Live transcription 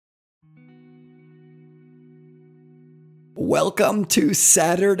Welcome to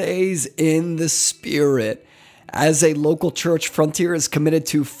Saturdays in the Spirit. As a local church, Frontier is committed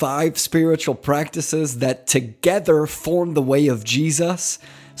to 5 spiritual practices that together form the way of Jesus: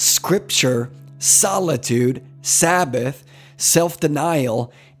 Scripture, solitude, Sabbath,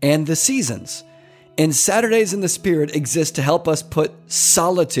 self-denial, and the seasons. And Saturdays in the Spirit exist to help us put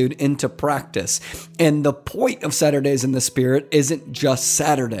solitude into practice. And the point of Saturdays in the Spirit isn't just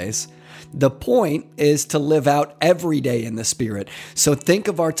Saturdays. The point is to live out every day in the Spirit. So think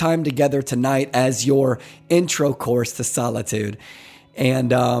of our time together tonight as your intro course to solitude.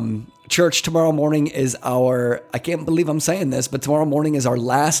 And church, tomorrow morning is I can't believe I'm saying this, but tomorrow morning is our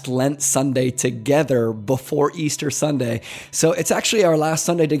last Lent Sunday together before Easter Sunday. So it's actually our last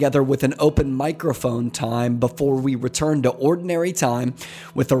Sunday together with an open microphone time before we return to ordinary time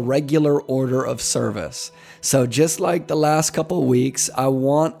with a regular order of service. So just like the last couple of weeks, I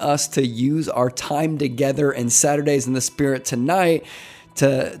want us to use our time together in Saturdays in the Spirit tonight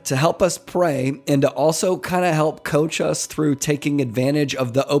to help us pray and to also kind of help coach us through taking advantage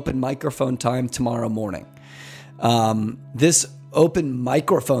of the open microphone time tomorrow morning. This open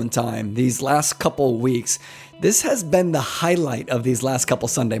microphone time, these last couple of weeks, this has been the highlight of these last couple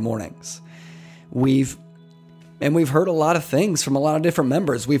Sunday mornings. We've heard a lot of things from a lot of different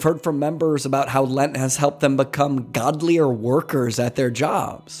members. We've heard from members about how Lent has helped them become godlier workers at their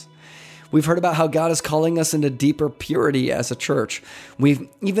jobs. We've heard about how God is calling us into deeper purity as a church. We've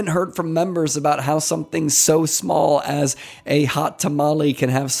even heard from members about how something so small as a hot tamale can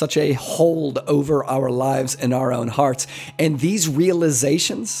have such a hold over our lives and our own hearts. And these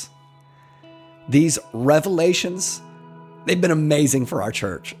realizations, these revelations, they've been amazing for our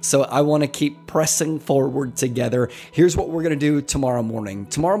church. So I want to keep pressing forward together. Here's what we're going to do tomorrow morning.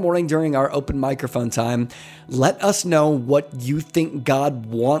 Tomorrow morning during our open microphone time, let us know what you think God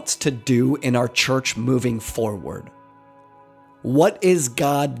wants to do in our church moving forward. What is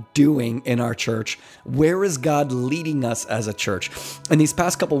God doing in our church? Where is God leading us as a church? In these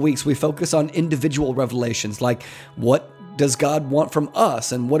past couple of weeks, we focus on individual revelations, like what does God want from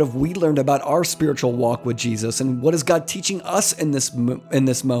us? And what have we learned about our spiritual walk with Jesus? And what is God teaching us in this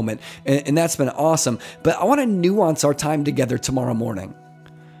moment? And that's been awesome. But I want to nuance our time together tomorrow morning.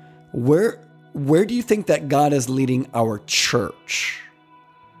 Where do you think that God is leading our church?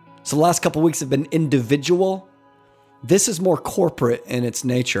 So the last couple of weeks have been individual. This is more corporate in its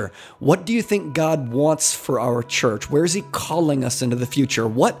nature. What do you think God wants for our church? Where is He calling us into the future?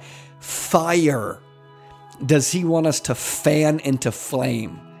 What fire does He want us to fan into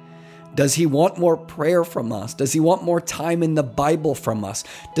flame? Does He want more prayer from us? Does He want more time in the Bible from us?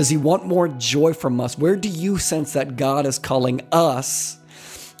 Does He want more joy from us? Where do you sense that God is calling us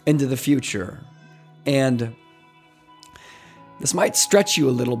into the future? And this might stretch you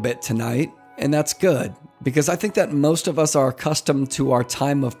a little bit tonight, and that's good, because I think that most of us are accustomed to our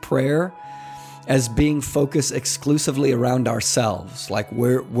time of prayer as being focused exclusively around ourselves. Like,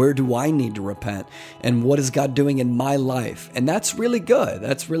 where do I need to repent? And what is God doing in my life? And that's really good.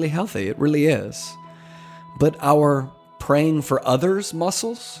 That's really healthy. It really is. But our praying for others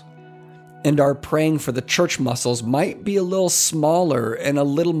muscles and our praying for the church muscles might be a little smaller and a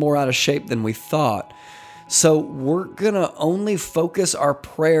little more out of shape than we thought. So we're going to only focus our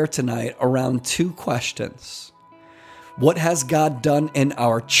prayer tonight around 2 questions. What has God done in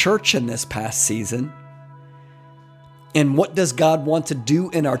our church in this past season? And what does God want to do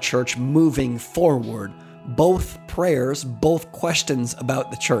in our church moving forward? Both prayers, both questions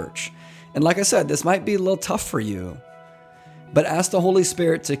about the church. And like I said, this might be a little tough for you, but ask the Holy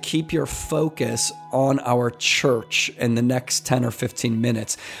Spirit to keep your focus on our church in the next 10 or 15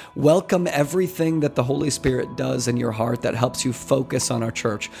 minutes. Welcome everything that the Holy Spirit does in your heart that helps you focus on our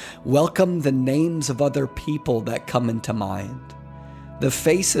church. Welcome the names of other people that come into mind, the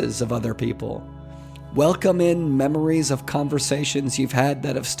faces of other people. Welcome in memories of conversations you've had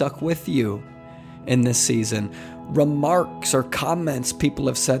that have stuck with you in this season. Remarks or comments people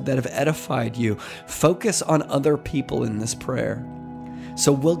have said that have edified you. Focus on other people in this prayer.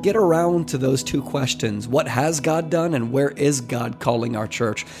 So we'll get around to those 2 questions. What has God done and where is God calling our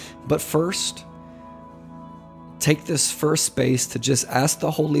church? But first, take this first space to just ask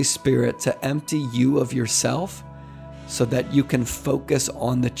the Holy Spirit to empty you of yourself so that you can focus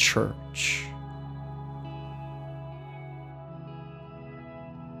on the church.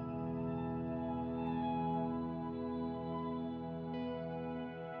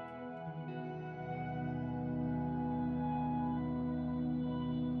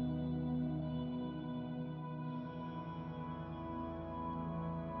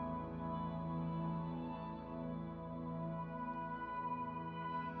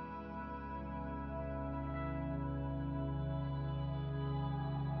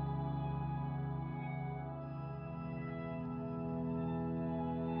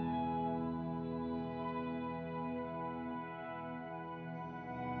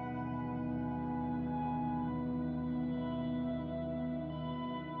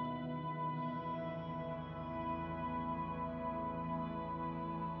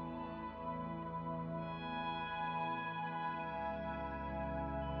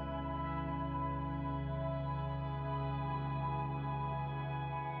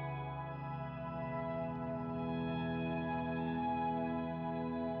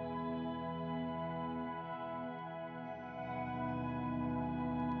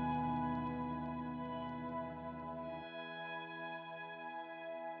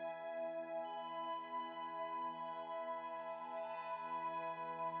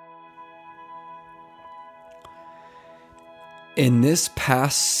 In this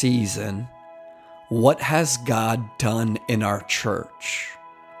past season, what has God done in our church?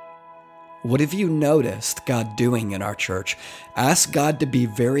 What have you noticed God doing in our church? Ask God to be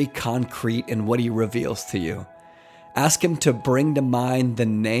very concrete in what He reveals to you. Ask Him to bring to mind the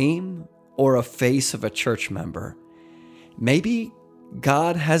name or a face of a church member. Maybe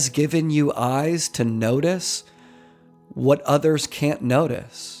God has given you eyes to notice what others can't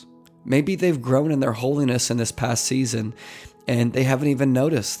notice. Maybe they've grown in their holiness in this past season and they haven't even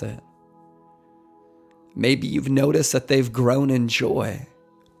noticed it. Maybe you've noticed that they've grown in joy.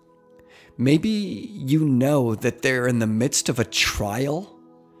 Maybe you know that they're in the midst of a trial,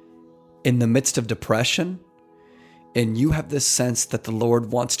 in the midst of depression, and you have this sense that the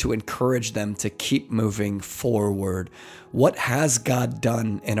Lord wants to encourage them to keep moving forward. What has God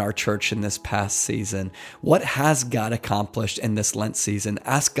done in our church in this past season? What has God accomplished in this Lent season?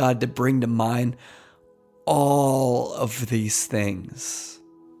 Ask God to bring to mind all of these things.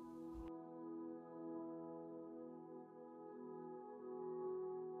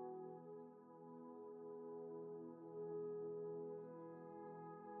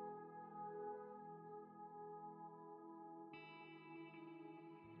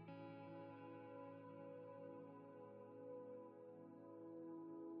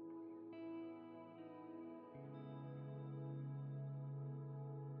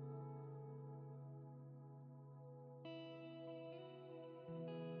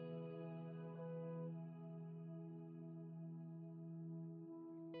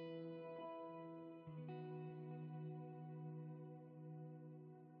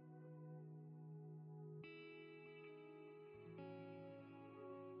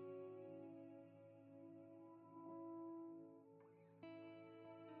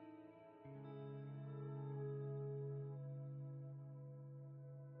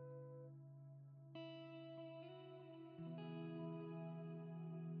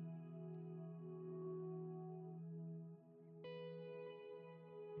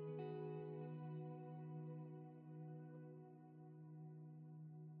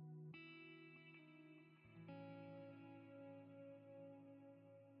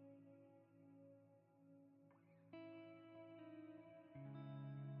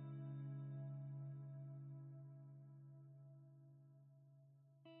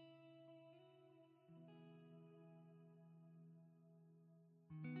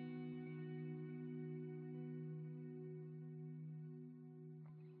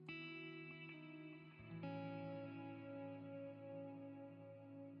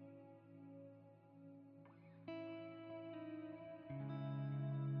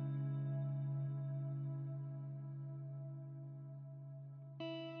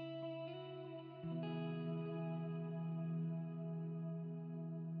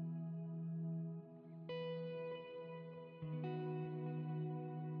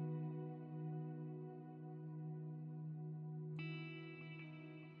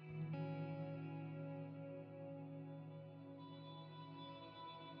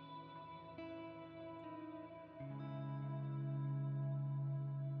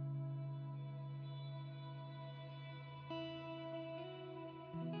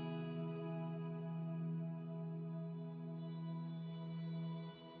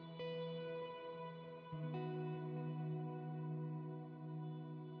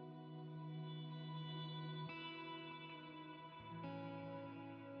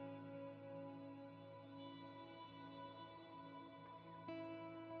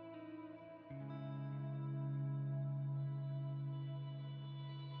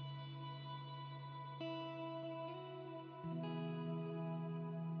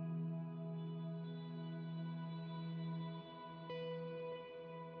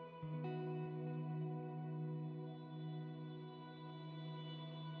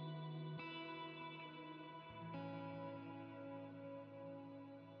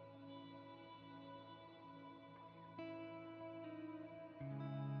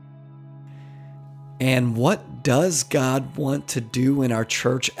 And what does God want to do in our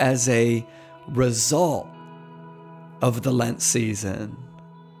church as a result of the Lent season?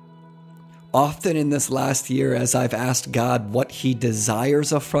 Often in this last year, as I've asked God what He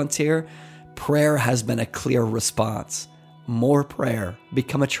desires of Frontier, prayer has been a clear response. More prayer.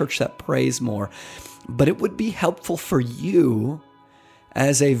 Become a church that prays more. But it would be helpful for you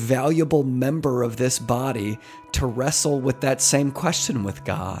as a valuable member of this body to wrestle with that same question with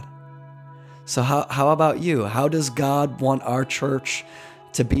God. So how about you? How does God want our church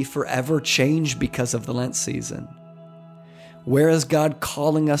to be forever changed because of the Lent season? Where is God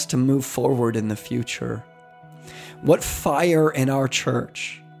calling us to move forward in the future? What fire in our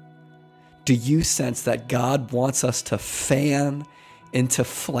church do you sense that God wants us to fan into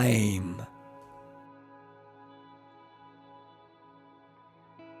flame?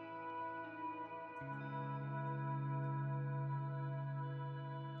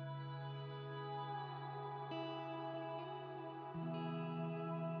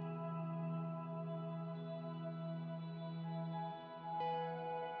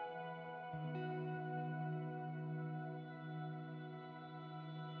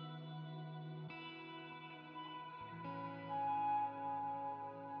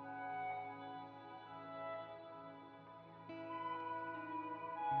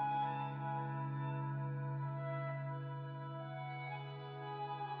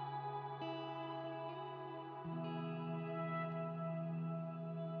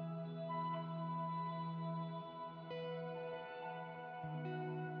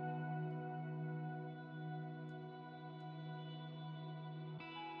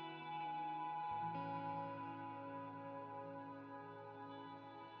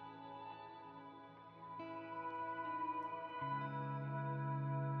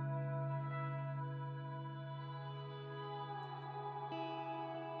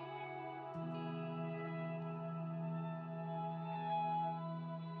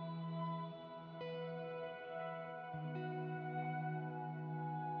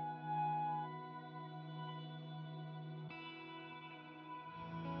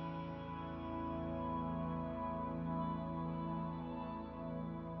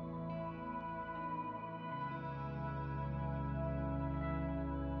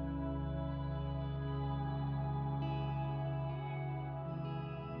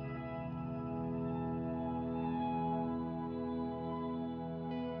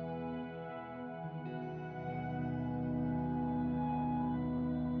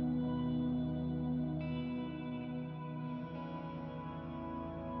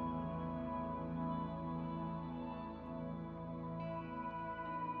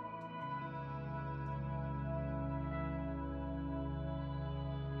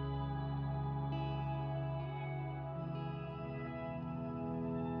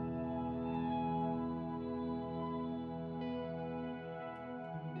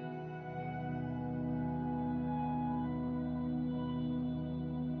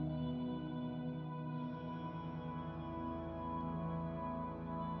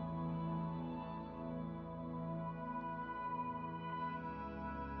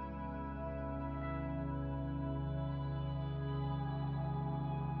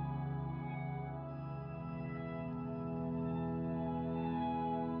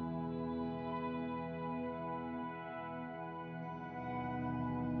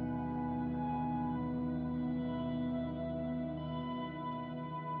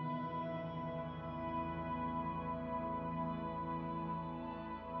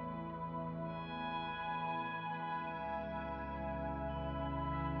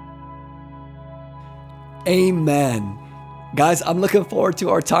 Amen. Guys, I'm looking forward to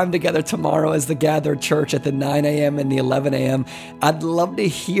our time together tomorrow as the Gathered Church at the 9 a.m. and the 11 a.m. I'd love to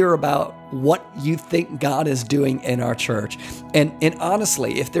hear about what you think God is doing in our church. And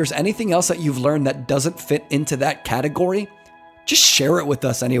honestly, if there's anything else that you've learned that doesn't fit into that category, just share it with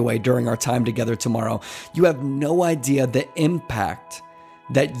us anyway during our time together tomorrow. You have no idea the impact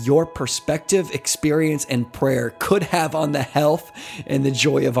that your perspective, experience, and prayer could have on the health and the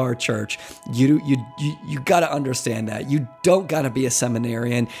joy of our church. You got to understand that. You don't got to be a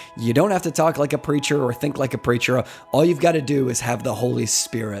seminarian. You don't have to talk like a preacher or think like a preacher. All you've got to do is have the Holy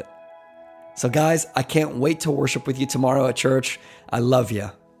Spirit. So guys, I can't wait to worship with you tomorrow at church. I love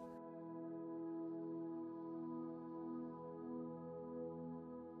you.